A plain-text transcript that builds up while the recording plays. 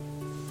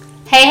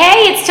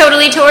Hey, it's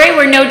Totally Tori,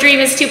 where no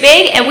dream is too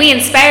big, and we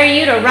inspire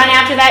you to run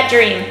after that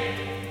dream.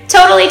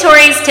 Totally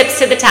Tori's Tips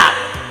to the Top.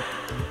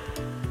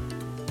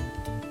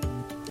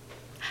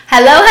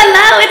 Hello,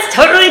 it's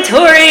Totally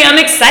Tori.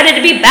 I'm excited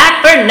to be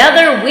back for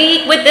another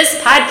week with this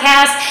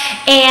podcast.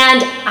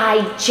 And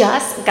I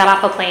just got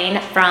off a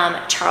plane from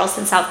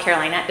Charleston, South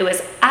Carolina. It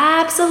was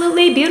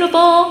absolutely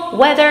beautiful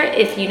weather.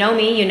 If you know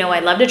me, you know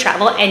I love to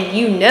travel, and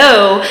you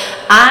know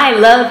I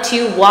love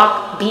to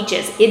walk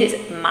beaches. It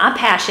is my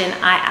passion.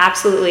 I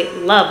absolutely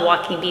love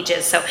walking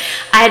beaches. So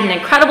I had an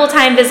incredible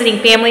time visiting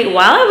family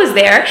while I was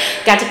there.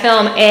 Got to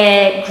film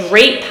a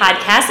great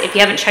podcast. If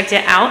you haven't checked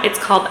it out, it's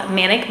called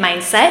Manic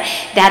Mindset.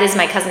 That is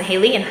my cousin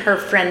Haley and her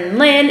friend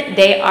Lynn.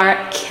 They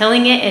are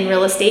killing it in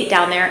real estate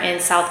down there in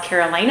South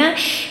Carolina.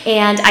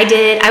 And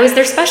I was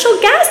their special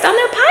guest on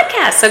their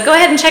podcast. So go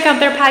ahead and check out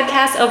their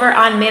podcast over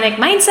on Manic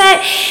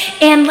Mindset.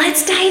 And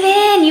let's dive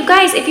in. You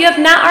guys, if you have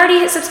not already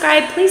hit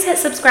subscribe, please hit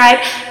subscribe.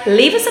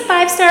 Leave us a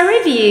 5-star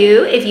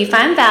review if you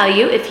find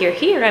value. If you're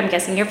here, I'm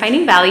guessing you're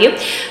finding value.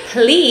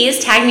 Please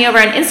tag me over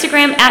on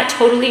Instagram at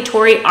Totally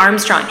Tori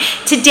Armstrong.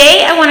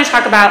 Today, I want to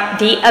talk about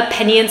the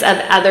opinions of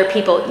other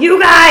people. You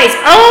guys,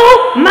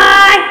 oh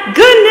my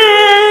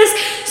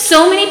goodness!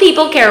 So many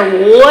people care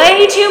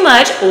way too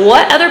much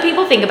what other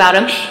people think about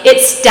them.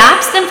 It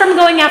stops them from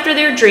going after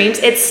their dreams.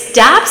 It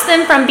stops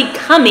them from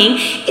becoming.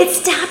 It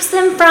stops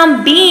them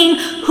from being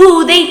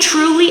who they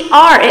truly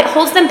are. It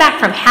holds them back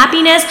from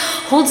happiness,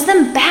 holds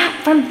them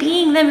back from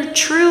being their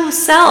true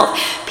self.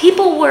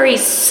 People worry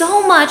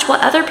so much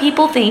what other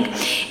people think.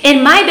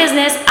 In my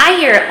business, I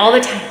hear it all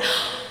the time.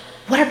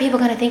 What are people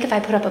going to think if I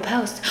put up a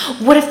post?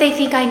 What if they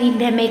think I need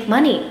to make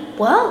money?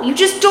 Well, you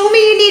just told me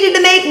you needed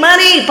to make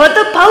money. Put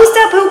the post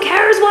up. Who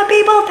cares what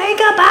people think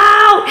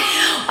about?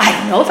 I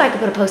don't know if I could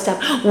put a post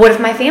up. What if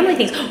my family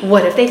thinks?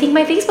 What if they think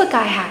my Facebook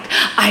got hacked?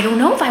 I don't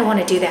know if I want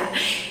to do that.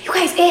 You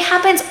guys, it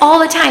happens all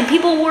the time.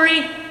 People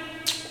worry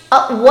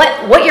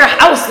what your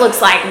house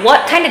looks like,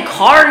 what kind of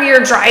car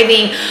you're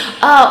driving,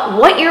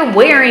 what you're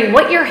wearing,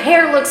 what your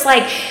hair looks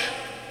like.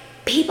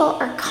 People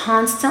are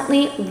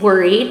constantly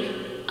worried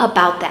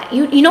about that.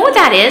 You know what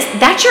that is?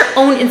 That's your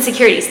own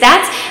insecurities.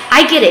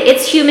 I get it.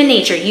 It's human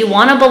nature. You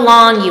want to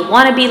belong, you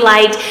want to be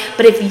liked,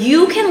 but if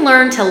you can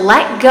learn to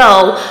let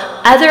go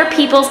other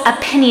people's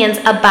opinions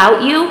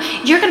about you,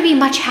 you're going to be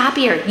much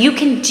happier. You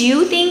can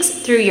do things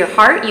through your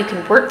heart. You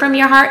can work from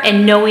your heart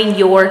and knowing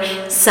your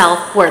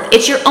self-worth.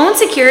 It's your own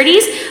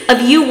insecurities of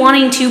you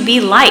wanting to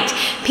be liked.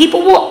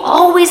 People will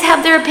always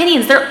have their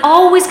opinions. They're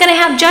always going to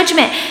have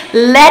judgment.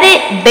 Let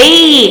it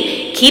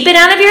be. Keep it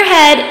out of your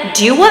head.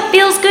 Do what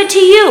feels good to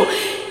you.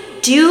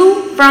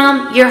 Do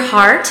from your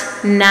heart,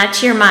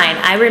 not your mind.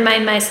 I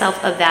remind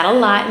myself of that a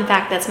lot. In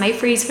fact, that's my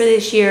phrase for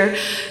this year.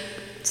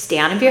 Stay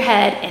out of your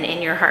head and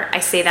in your heart. I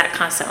say that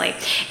constantly.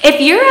 If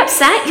you're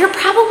upset, you're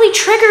probably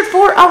triggered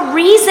for a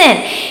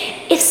reason.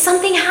 If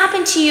something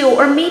happened to you,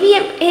 or maybe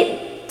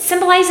it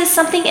symbolizes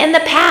something in the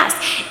past.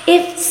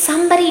 If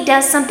somebody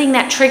does something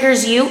that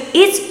triggers you,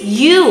 it's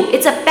you.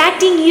 It's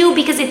affecting you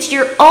because it's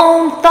your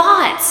own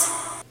thoughts.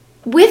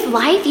 With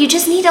life, you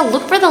just need to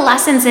look for the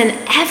lessons in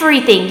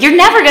everything. You're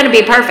never going to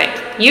be perfect.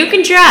 You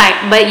can try,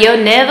 but you're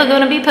never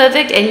going to be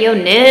perfect, and you're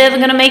never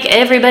going to make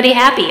everybody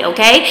happy,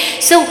 okay?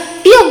 So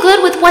feel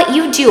good with what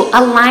you do.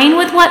 Align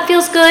with what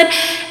feels good.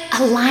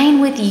 Align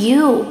with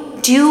you.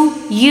 Do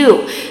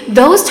you.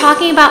 Those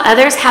talking about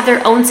others have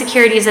their own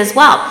insecurities as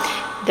well.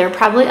 They're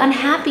probably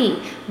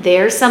unhappy.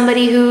 There's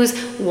somebody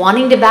who's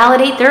wanting to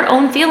validate their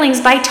own feelings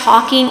by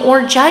talking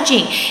or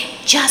judging.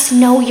 Just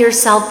know your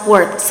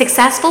self-worth.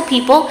 Successful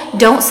people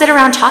don't sit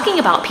around talking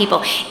about people.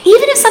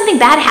 Even if something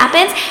bad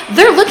happens,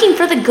 they're looking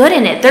for the good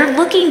in it. They're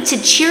looking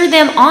to cheer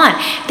them on.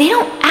 They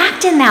don't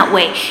act in that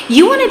way.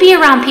 You want to be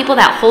around people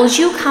that hold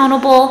you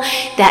accountable,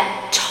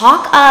 that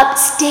talk up,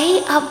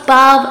 stay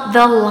above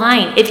the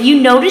line. If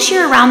you notice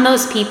you're around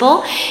those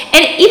people,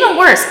 and even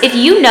worse, if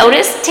you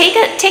notice, take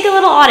a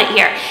little audit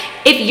here.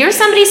 If you're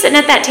somebody sitting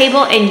at that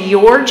table and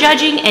you're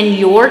judging and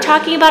you're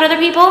talking about other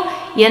people,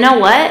 you know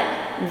what?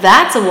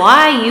 That's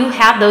why you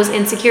have those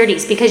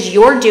insecurities, because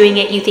you're doing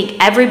it. You think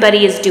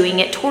everybody is doing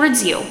it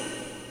towards you.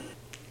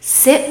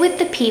 Sit with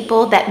the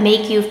people that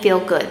make you feel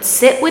good.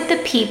 Sit with the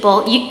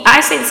people.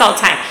 I say this all the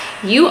time.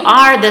 You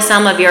are the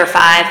sum of your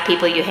 5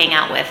 people you hang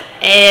out with.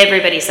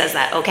 Everybody says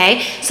that,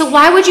 okay? So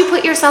why would you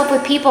put yourself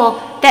with people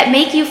that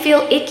make you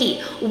feel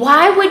icky?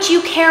 Why would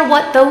you care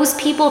what those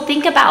people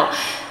think about?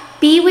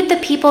 Be with the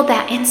people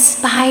that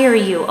inspire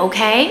you,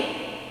 okay?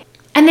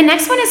 And the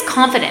next one is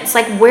confidence.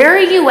 Like, where are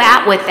you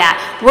at with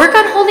that? Work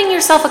on holding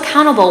yourself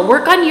accountable.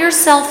 Work on your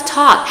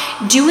self-talk.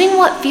 Doing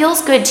what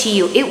feels good to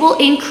you. It will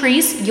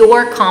increase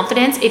your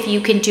confidence if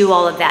you can do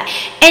all of that.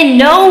 And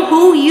know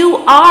who you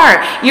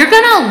are. You're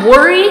going to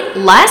worry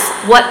less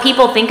what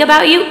people think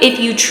about you if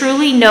you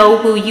truly know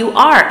who you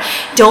are.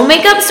 Don't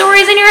make up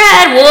stories in your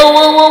head.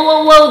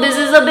 Whoa, this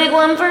is a big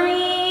one for me.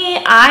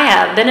 I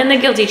have been in the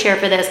guilty chair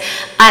for this.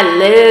 I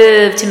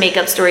love to make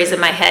up stories in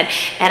my head,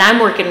 and I'm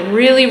working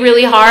really,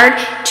 really hard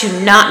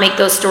to not make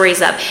those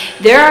stories up.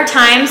 There are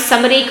times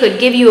somebody could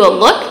give you a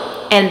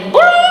look and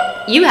boop,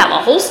 You have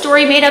a whole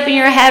story made up in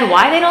your head,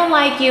 why they don't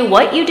like you,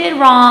 what you did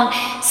wrong.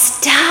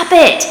 Stop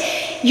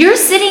it. You're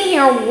sitting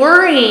here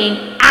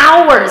worrying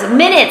hours,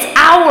 minutes,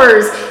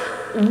 hours,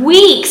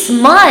 weeks,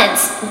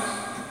 months,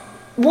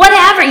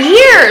 whatever,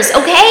 years,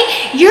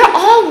 okay? You're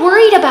all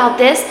worried about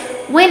this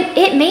when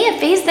it may have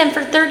fazed them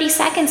for 30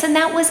 seconds and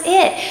that was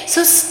it.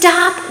 So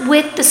stop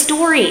with the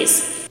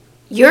stories.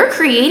 You're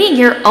creating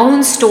your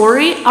own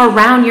story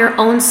around your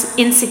own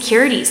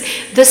insecurities.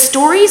 The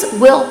stories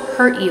will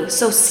hurt you,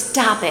 so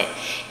stop it.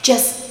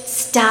 Just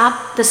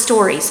stop the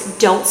stories.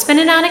 Don't spin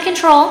it out of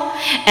control.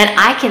 And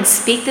I can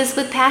speak this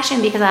with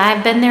passion because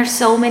I've been there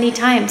so many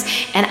times.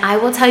 And I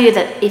will tell you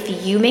that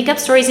if you make up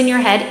stories in your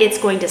head, it's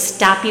going to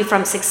stop you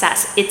from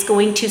success. It's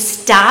going to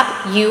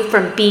stop you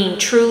from being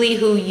truly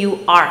who you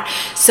are.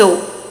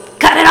 So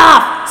cut it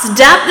off.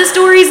 Stop the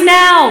stories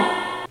now.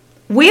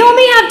 We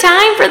only have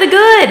time for the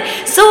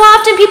good. So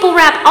often people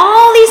wrap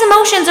all these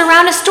emotions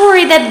around a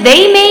story that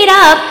they made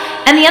up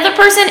and the other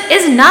person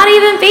is not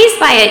even fazed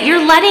by it.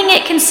 You're letting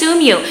it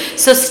consume you.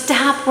 So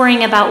stop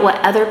worrying about what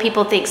other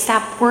people think.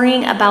 Stop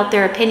worrying about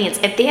their opinions.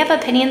 If they have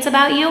opinions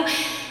about you,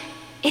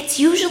 it's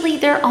usually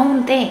their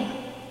own thing.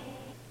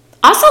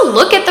 Also,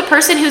 look at the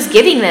person who's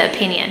giving the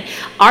opinion.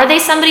 Are they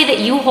somebody that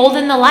you hold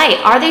in the light?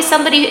 Are they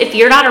somebody, if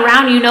you're not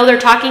around, you know they're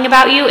talking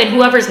about you, and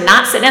whoever's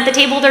not sitting at the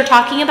table they're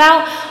talking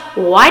about?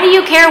 Why do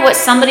you care what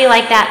somebody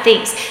like that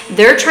thinks?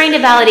 They're trying to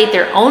validate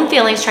their own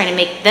feelings, trying to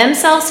make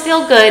themselves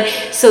feel good,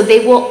 so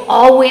they will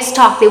always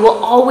talk. They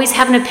will always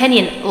have an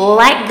opinion.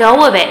 Let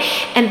go of it.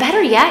 And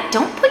better yet,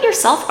 don't put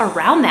yourself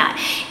around that.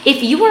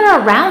 If you are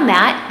around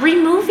that,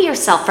 remove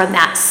yourself from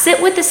that.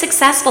 Sit with the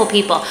successful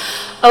people.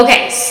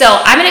 Okay, so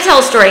I'm going to tell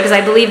a story because I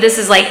believe this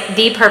is like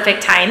the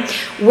perfect time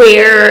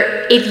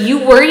where if you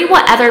worry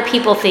what other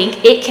people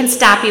think, it can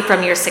stop you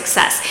from your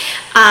success.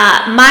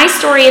 My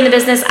story in the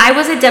business, I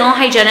was a dental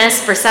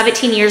hygienist for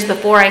 17 years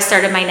before I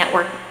started my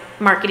network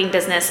marketing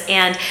business.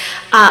 And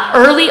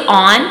early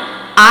on,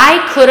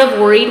 I could have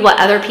worried what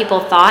other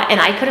people thought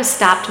and I could have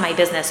stopped my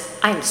business.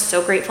 I'm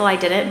so grateful I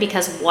didn't,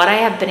 because what I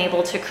have been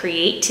able to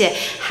create, to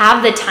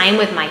have the time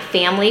with my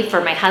family,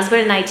 for my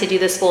husband and I to do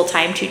this full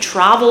time, to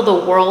travel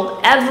the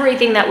world,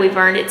 everything that we've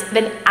earned, it's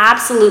been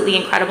absolutely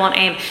incredible, and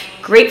I am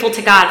grateful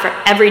to God for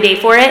every day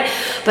for it.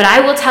 But I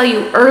will tell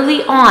you,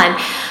 early on,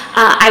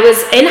 I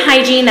was in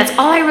hygiene. That's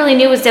all I really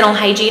knew was dental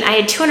hygiene. I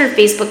had 200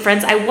 Facebook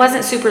friends. I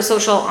wasn't super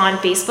social on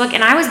Facebook,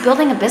 and I was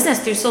building a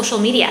business through social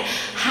media.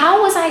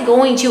 How was I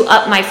going to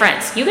up my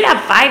friends? You could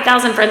have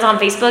 5,000 friends on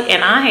Facebook,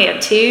 and I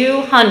had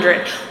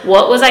 200.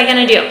 What was I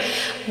going to do?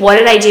 What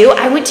did I do?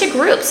 I went to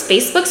groups.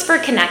 Facebook's for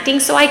connecting,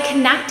 so I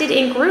connected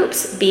in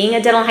groups. Being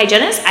a dental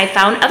hygienist, I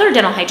found other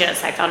dental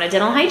hygienists. I found a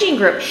dental hygiene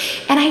group,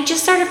 and I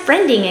just started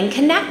friending and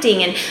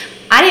connecting, and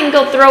I didn't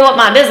go throw up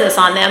my business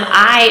on them.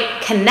 I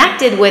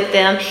connected with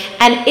them,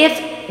 and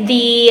if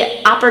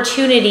the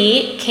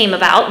opportunity came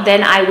about,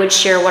 then I would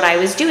share what I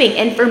was doing.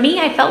 And for me,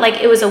 I felt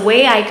like it was a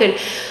way I could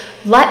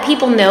let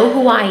people know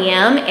who I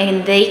am,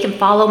 and they can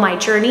follow my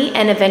journey,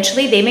 and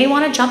eventually they may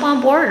want to jump on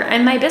board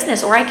in my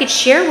business, or I could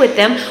share with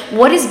them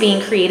what is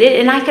being created,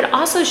 and I could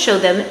also show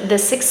them the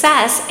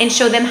success and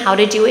show them how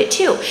to do it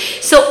too.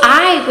 So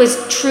I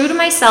was true to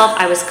myself.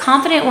 I was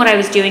confident in what I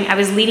was doing. I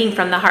was leading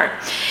from the heart,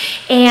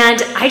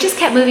 and I just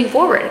kept moving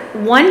forward.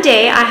 One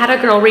day I had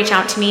a girl reach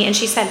out to me, and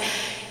she said,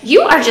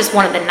 "You are just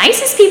one of the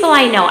nicest people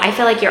I know. I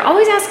feel like you're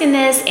always asking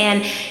this,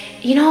 and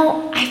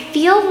I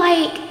feel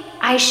like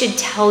I should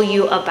tell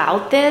you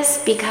about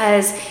this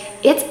because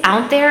it's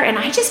out there, and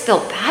I just feel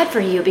bad for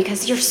you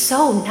because you're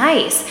so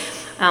nice."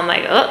 I'm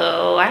like,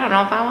 uh-oh, I don't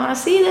know if I want to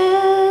see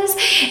this.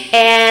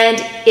 And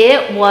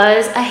it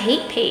was a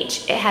hate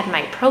page. It had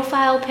my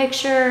profile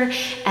picture,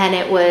 and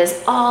it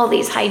was all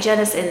these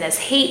hygienists in this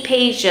hate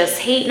page just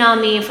hating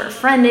on me for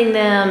friending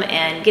them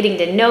and getting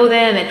to know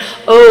them. And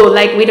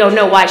like we don't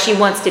know why she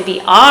wants to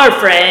be our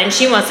friend.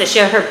 She wants to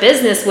share her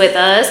business with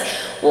us.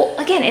 Well,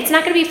 again, it's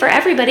not going to be for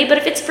everybody, but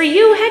if it's for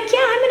you, heck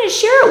yeah, I'm going to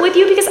share it with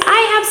you because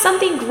I have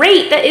something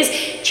great that is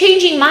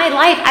changing my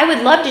life. I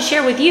would love to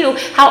share with you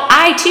how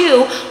I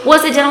too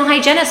was a dental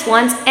hygienist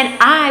once, and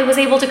I was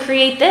able to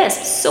create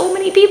this. So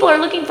many people are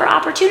looking for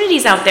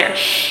opportunities out there.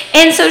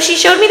 And so she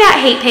showed me that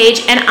hate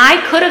page, and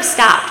I could have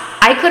stopped.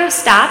 I could have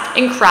stopped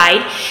and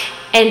cried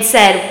and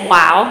said,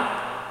 wow,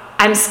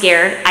 I'm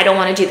scared. I don't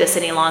want to do this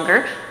any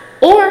longer.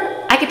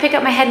 Or I could pick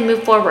up my head and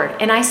move forward.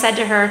 And I said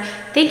to her,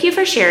 thank you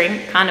for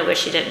sharing. Kind of wish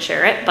she didn't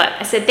share it, but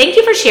I said, thank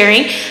you for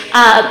sharing.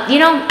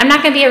 I'm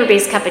not going to be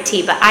everybody's cup of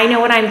tea, but I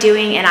know what I'm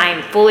doing, and I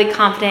am fully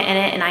confident in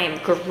it, and I am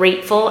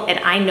grateful. And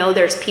I know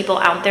there's people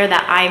out there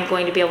that I am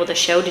going to be able to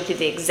show to do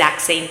the exact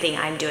same thing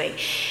I'm doing.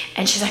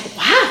 And she's like,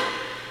 wow,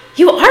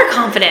 you are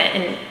confident.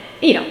 And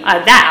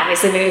that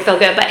obviously made me feel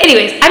good. But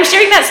anyways, I'm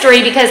sharing that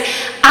story because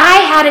I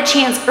had a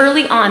chance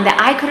early on that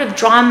I could have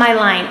drawn my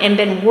line and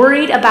been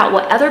worried about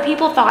what other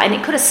people thought, and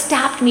it could have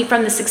stopped me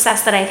from the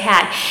success that I've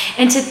had.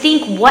 And to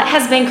think what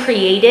has been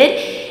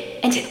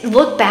created, and to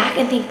look back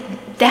and think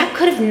that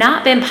could have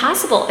not been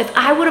possible if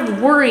I would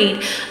have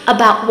worried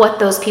about what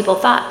those people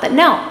thought. But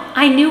no,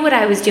 I knew what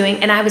I was doing,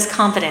 and I was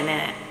confident in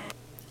it.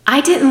 I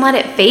didn't let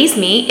it faze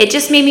me. It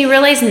just made me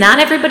realize not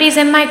everybody's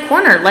in my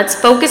corner. Let's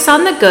focus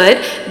on the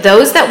good.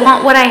 Those that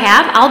want what I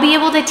have, I'll be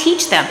able to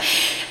teach them.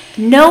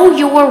 Know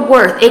your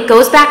worth. It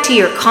goes back to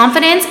your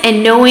confidence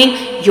and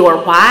knowing your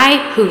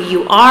why, who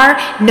you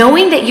are,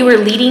 knowing that you are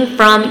leading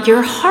from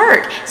your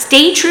heart.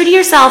 Stay true to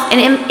yourself,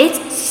 and it's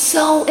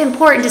so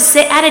important to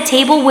sit at a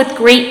table with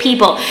great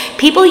people.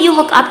 People you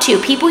look up to,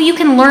 people you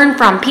can learn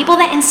from, people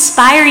that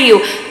inspire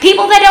you,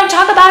 people that don't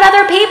talk about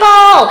other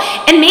people.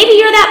 And maybe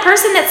you're that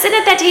person that's sitting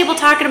at that table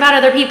talking about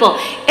other people.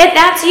 If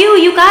that's you,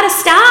 you gotta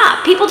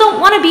stop. People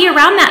don't want to be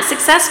around that.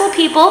 Successful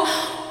people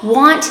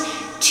want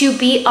to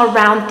be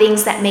around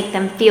things that make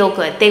them feel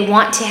good. They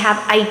want to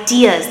have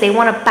ideas. They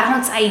want to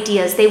bounce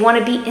ideas. They want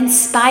to be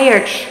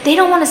inspired. They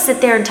don't want to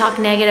sit there and talk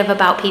negative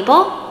about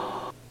people.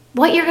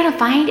 What you're going to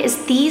find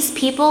is these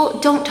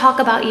people don't talk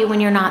about you when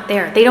you're not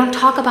there. They don't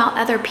talk about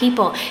other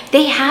people.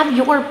 They have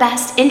your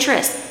best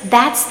interest.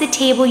 That's the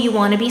table you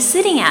want to be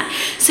sitting at.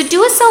 So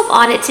do a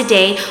self-audit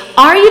today.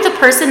 Are you the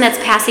person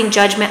that's passing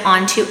judgment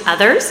on to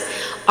others?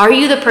 Are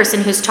you the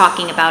person who's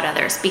talking about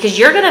others? Because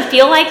you're going to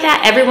feel like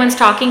that. Everyone's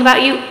talking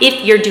about you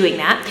if you're doing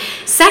that.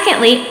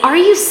 Secondly, are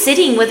you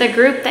sitting with a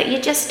group that you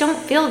just don't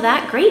feel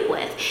that great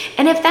with?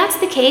 And if that's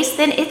the case,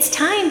 then it's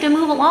time to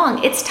move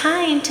along. It's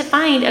time to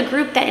find a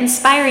group that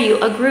inspire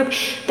you, a group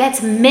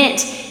that's meant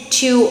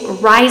to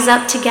rise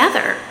up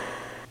together.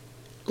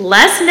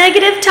 Less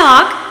negative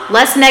talk,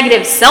 less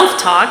negative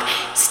self-talk,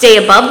 stay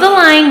above the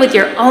line with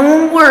your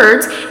own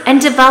words, and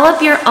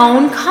develop your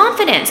own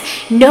confidence.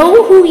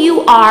 Know who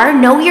you are,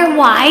 know your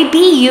why,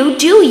 be you,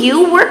 do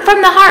you, work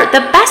from the heart.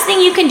 The best thing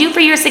you can do for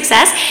your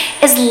success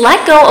is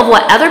let go of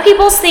what other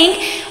people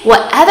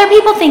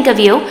think of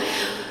you.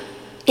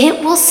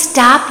 It will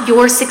stop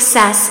your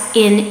success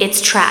in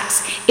its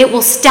tracks. It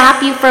will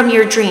stop you from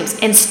your dreams.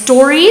 And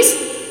stories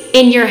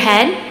in your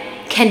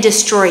head can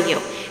destroy you.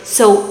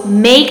 So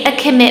make a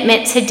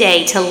commitment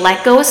today to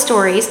let go of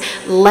stories,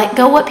 let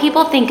go what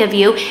people think of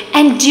you,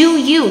 and do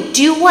you.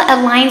 Do what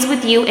aligns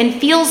with you and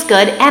feels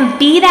good, and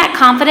be that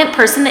confident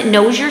person that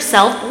knows your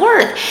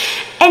self-worth.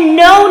 And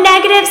no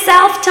negative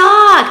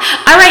self-talk.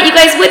 All right, you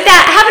guys, with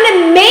that, have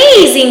an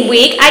amazing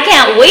week. I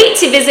can't wait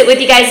to visit with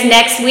you guys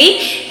next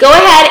week. Go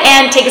ahead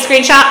and take a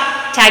screenshot.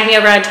 Tag me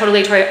over on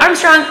Totally Tori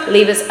Armstrong.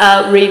 Leave us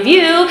a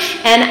review.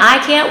 And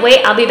I can't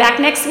wait. I'll be back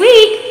next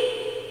week.